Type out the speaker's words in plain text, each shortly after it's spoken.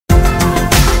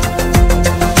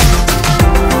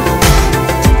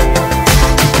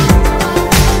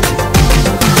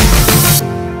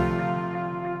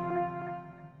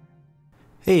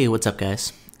Hey, what's up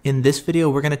guys? In this video,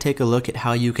 we're going to take a look at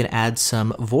how you can add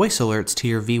some voice alerts to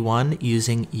your V1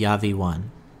 using YaV1.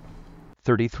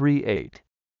 33.8,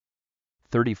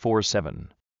 34.7,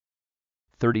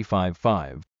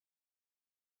 35.5.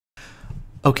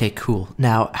 Okay, cool.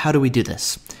 Now, how do we do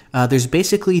this? There's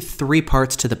basically three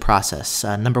parts to the process.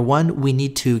 Number one, we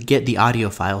need to get the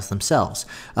audio files themselves,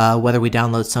 whether we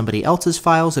download somebody else's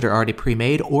files that are already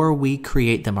pre-made or we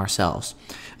create them ourselves.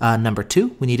 Number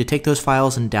two, we need to take those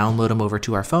files and download them over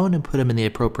to our phone and put them in the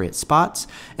appropriate spots.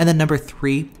 And then number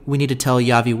three, we need to tell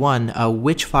YaV1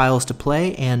 which files to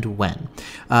play and when.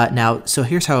 So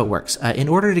here's how it works. In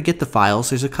order to get the files,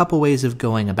 there's a couple ways of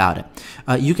going about it.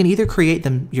 You can either create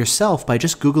them yourself by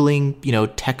just Googling,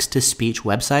 text-to-speech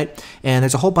website, and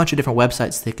there's a whole bunch of different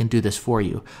websites that can do this for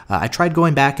you. I tried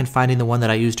going back and finding the one that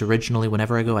I used originally.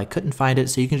 Whenever I go, I couldn't find it,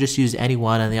 so you can just use any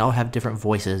one, and they all have different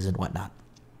voices and whatnot.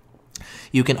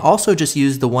 You can also just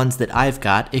use the ones that I've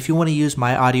got. If you want to use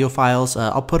my audio files,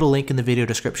 I'll put a link in the video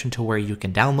description to where you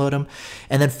can download them.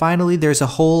 And then finally, there's a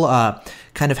whole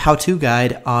kind of how-to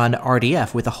guide on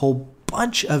RDF with a whole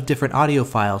bunch of different audio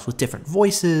files with different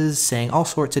voices saying all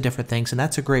sorts of different things, and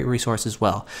that's a great resource as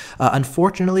well.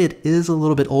 Unfortunately, it is a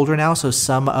little bit older now, so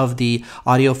some of the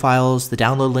audio files, the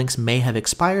download links may have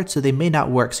expired, so they may not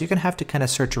work, so you're going to have to kind of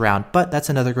search around, but that's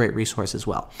another great resource as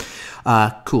well.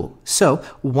 Cool. So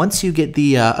once you get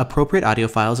the appropriate audio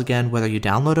files, again, whether you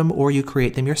download them or you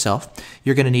create them yourself,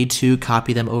 you're going to need to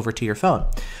copy them over to your phone.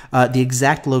 The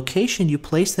exact location you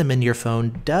place them in your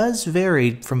phone does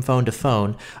vary from phone to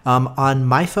phone. On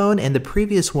my phone and the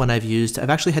previous one I've used,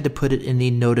 I've actually had to put it in the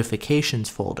notifications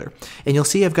folder. And you'll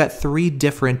see I've got three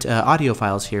different audio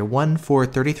files here, one for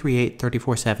 33.8,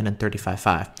 34.7, and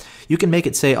 35.5. You can make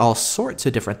it say all sorts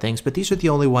of different things, but these are the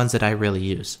only ones that I really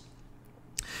use.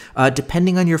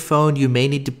 Depending on your phone, you may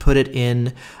need to put it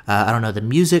in, the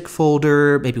music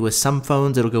folder. Maybe with some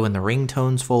phones, it'll go in the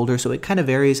ringtones folder. So it kind of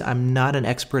varies. I'm not an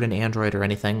expert in Android or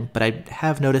anything, but I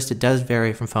have noticed it does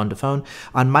vary from phone to phone.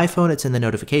 On my phone, it's in the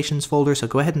notifications folder. So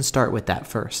go ahead and start with that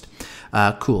first.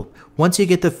 Cool. Once you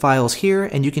get the files here,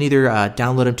 and you can either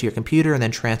download them to your computer and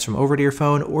then transfer them over to your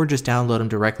phone, or just download them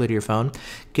directly to your phone,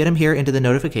 get them here into the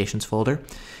notifications folder.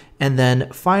 And then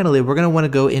finally, we're going to want to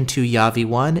go into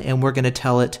YaV1 and we're going to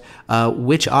tell it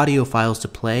which audio files to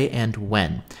play and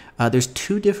when. There's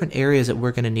two different areas that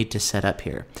we're going to need to set up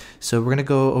here. So we're going to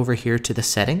go over here to the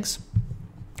settings.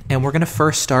 And we're going to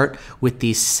first start with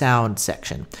the sound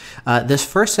section. This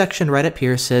first section right up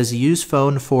here says use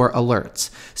phone for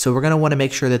alerts. So we're going to want to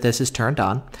make sure that this is turned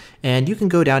on. And you can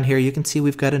go down here, you can see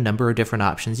we've got a number of different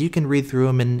options. You can read through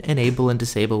them and enable and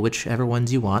disable whichever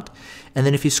ones you want. And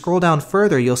then if you scroll down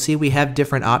further, you'll see we have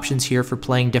different options here for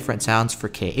playing different sounds for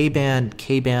Ka-band,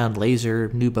 K-band, laser,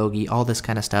 new bogey, all this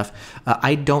kind of stuff.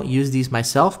 I don't use these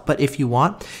myself, but if you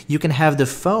want, you can have the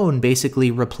phone basically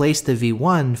replace the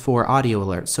V1 for audio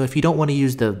alerts. So if you don't want to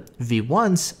use the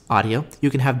V1's audio,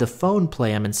 you can have the phone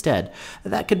play them instead.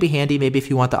 That could be handy maybe if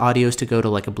you want the audios to go to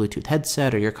like a Bluetooth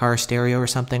headset or your car stereo or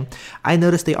something. I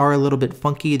noticed they are a little bit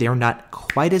funky. They're not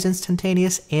quite as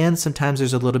instantaneous, and sometimes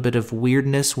there's a little bit of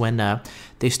weirdness when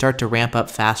they start to ramp up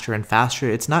faster and faster.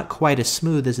 It's not quite as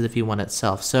smooth as the V1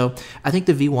 itself. So I think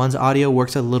the V1's audio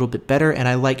works a little bit better, and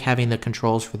I like having the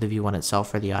controls for the V1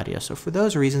 itself for the audio. So for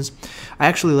those reasons, I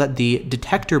actually let the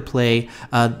detector play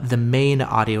the main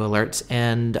audio alerts,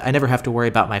 and I never have to worry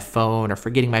about my phone or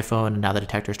forgetting my phone and now the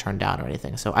detector's turned down or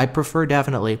anything. So I prefer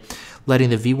definitely letting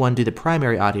the V1 do the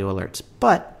primary audio alerts.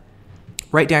 But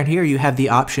right down here, you have the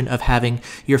option of having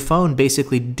your phone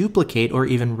basically duplicate or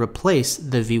even replace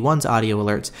the V1's audio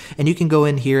alerts. And you can go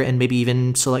in here and maybe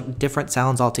even select different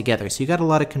sounds altogether. So you got a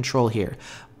lot of control here.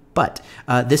 But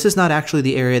this is not actually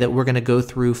the area that we're going to go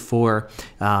through for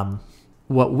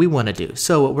what we want to do.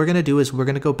 So what we're going to do is we're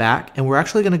going to go back and we're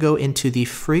actually going to go into the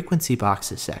frequency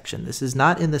boxes section. This is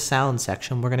not in the sound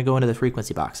section. We're going to go into the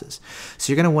frequency boxes. So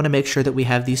you're going to want to make sure that we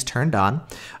have these turned on.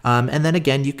 And then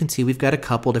again, you can see we've got a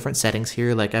couple different settings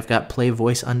here. Like I've got play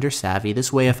voice under savvy.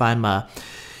 This way, if I'm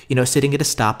sitting at a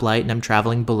stoplight and I'm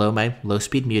traveling below my low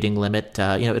speed muting limit,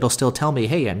 it'll still tell me,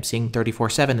 hey, I'm seeing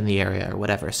 34.7 in the area or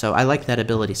whatever. So I like that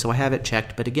ability. So I have it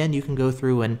checked. But again, you can go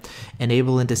through and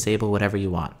enable and disable whatever you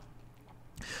want.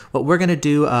 What we're going to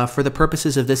do for the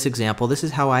purposes of this example, this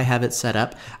is how I have it set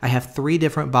up. I have three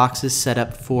different boxes set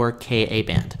up for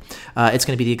Ka-band. It's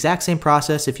going to be the exact same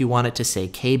process if you want it to say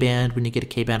K-band when you get a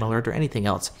K-band alert or anything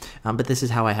else, but this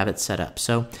is how I have it set up.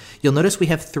 So you'll notice we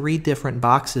have three different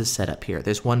boxes set up here.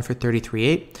 There's one for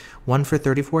 33.8, one for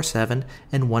 34.7,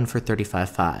 and one for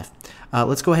 35.5.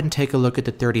 Let's go ahead and take a look at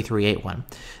the 33.8 one.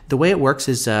 The way it works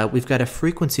is we've got a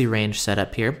frequency range set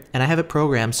up here, and I have it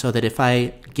programmed so that if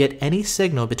I get any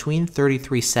signal between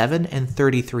 33.7 and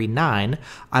 33.9,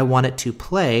 I want it to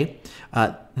play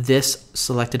this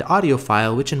selected audio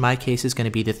file, which in my case is going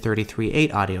to be the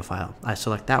 33.8 audio file. I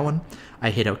select that one, I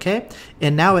hit OK,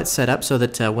 and now it's set up so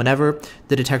that whenever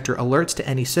the detector alerts to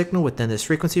any signal within this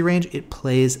frequency range, it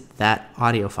plays that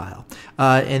audio file.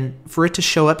 And for it to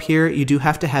show up here, you do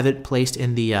have to have it placed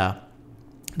in the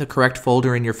correct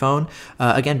folder in your phone.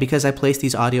 Again, because I placed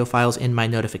these audio files in my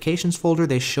notifications folder,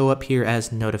 they show up here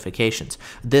as notifications.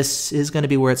 This is going to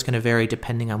be where it's going to vary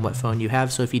depending on what phone you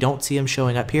have. So if you don't see them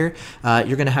showing up here,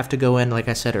 you're going to have to go in, like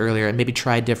I said earlier, and maybe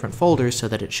try different folders so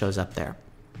that it shows up there.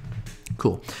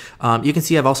 Cool. You can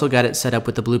see I've also got it set up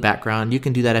with the blue background. You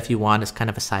can do that if you want. It's kind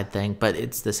of a side thing, but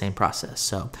it's the same process.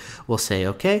 So we'll say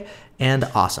OK, and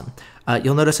awesome.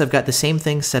 You'll notice I've got the same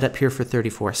thing set up here for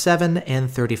 34.7 and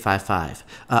 35.5.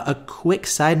 A quick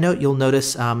side note, you'll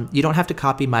notice you don't have to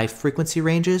copy my frequency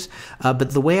ranges,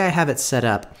 but the way I have it set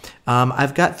up,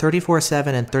 I've got 34.7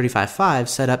 and 35.5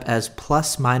 set up as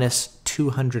plus minus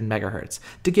 200 megahertz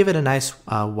to give it a nice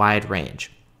wide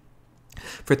range.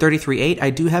 For 33.8,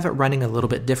 I do have it running a little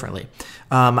bit differently.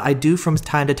 I do from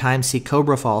time to time see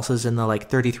Cobra falses in the like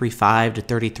 33.5 to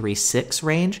 33.6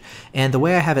 range, and the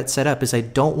way I have it set up is I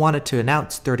don't want it to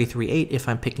announce 33.8 if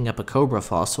I'm picking up a Cobra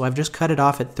false, so I've just cut it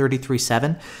off at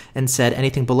 33.7 and said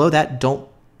anything below that, don't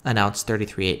announce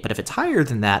 33.8, but if it's higher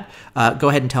than that, go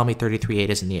ahead and tell me 33.8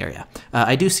 is in the area.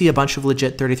 I do see a bunch of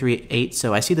legit 33.8,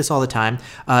 so I see this all the time.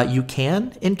 You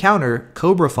can encounter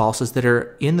Cobra falses that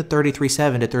are in the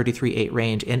 33.7 to 33.8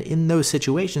 range, and in those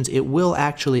situations, it will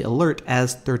actually alert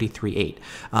as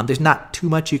 33.8. There's not too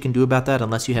much you can do about that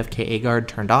unless you have KA guard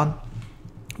turned on.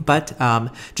 But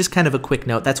just kind of a quick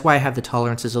note, that's why I have the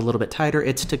tolerances a little bit tighter.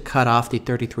 It's to cut off the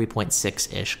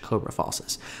 33.6-ish Cobra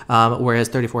falses, whereas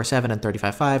 34.7 and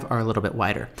 35.5 are a little bit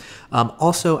wider.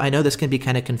 Also, I know this can be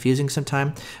kind of confusing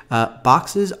sometimes.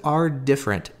 Boxes are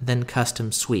different than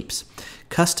custom sweeps.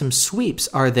 Custom sweeps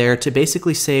are there to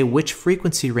basically say which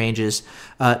frequency ranges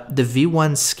the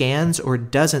V1 scans or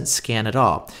doesn't scan at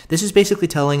all. This is basically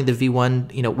telling the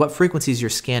V1, what frequencies you're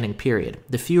scanning, period.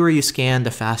 The fewer you scan,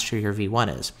 the faster your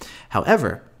V1 is.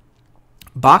 However,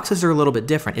 boxes are a little bit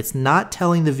different. It's not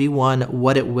telling the V1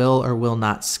 what it will or will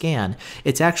not scan.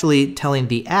 It's actually telling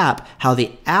the app how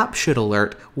the app should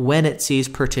alert when it sees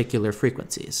particular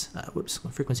frequencies.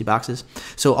 Frequency boxes.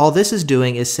 So all this is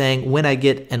doing is saying when I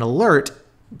get an alert,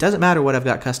 doesn't matter what I've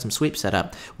got custom sweep set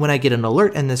up, when I get an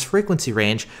alert in this frequency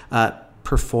range,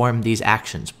 perform these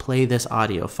actions, play this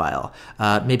audio file,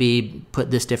 maybe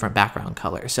put this different background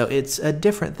color. So it's a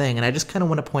different thing, and I just kind of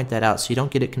want to point that out so you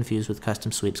don't get it confused with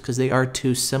custom sweeps because they are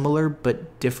two similar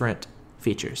but different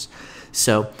features.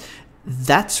 So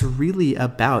that's really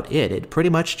about it. It pretty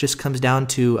much just comes down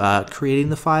to creating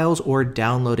the files or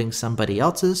downloading somebody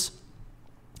else's.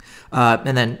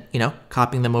 And then,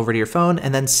 copying them over to your phone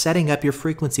and then setting up your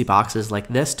frequency boxes like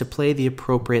this to play the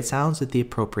appropriate sounds at the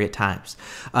appropriate times.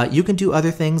 You can do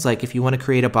other things like if you want to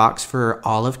create a box for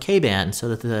all of K-band so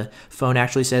that the phone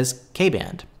actually says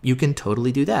K-band. You can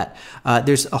totally do that.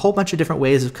 There's a whole bunch of different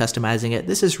ways of customizing it.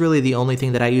 This is really the only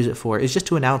thing that I use it for is just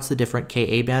to announce the different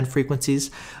Ka-band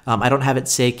frequencies. I don't have it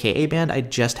say Ka-band, I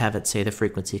just have it say the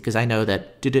frequency because I know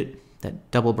that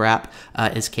that double brap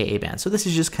is Ka-band. So this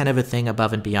is just kind of a thing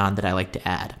above and beyond that I like to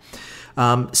add.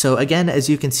 So again, as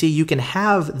you can see, you can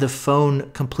have the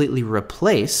phone completely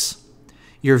replace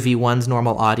your V1's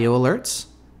normal audio alerts.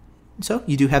 So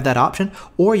you do have that option,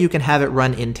 or you can have it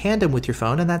run in tandem with your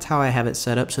phone, and that's how I have it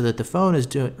set up so that the phone is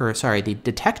doing, the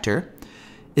detector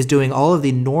is doing all of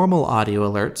the normal audio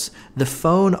alerts. The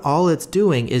phone, all it's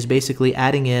doing is basically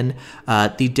adding in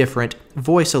the different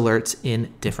voice alerts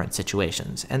in different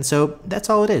situations. And so that's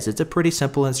all it is. It's a pretty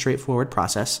simple and straightforward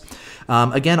process.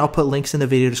 Again, I'll put links in the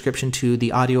video description to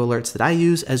the audio alerts that I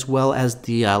use, as well as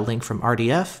the link from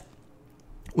RDF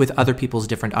with other people's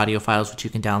different audio files, which you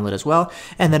can download as well.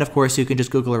 And then, of course, you can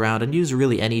just Google around and use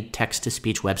really any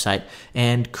text-to-speech website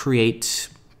and create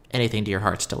anything to your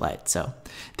heart's delight. So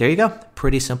there you go.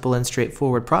 Pretty simple and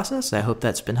straightforward process. I hope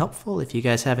that's been helpful. If you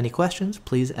guys have any questions,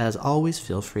 please, as always,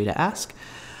 feel free to ask.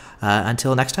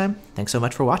 Until next time, thanks so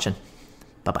much for watching.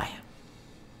 Bye-bye.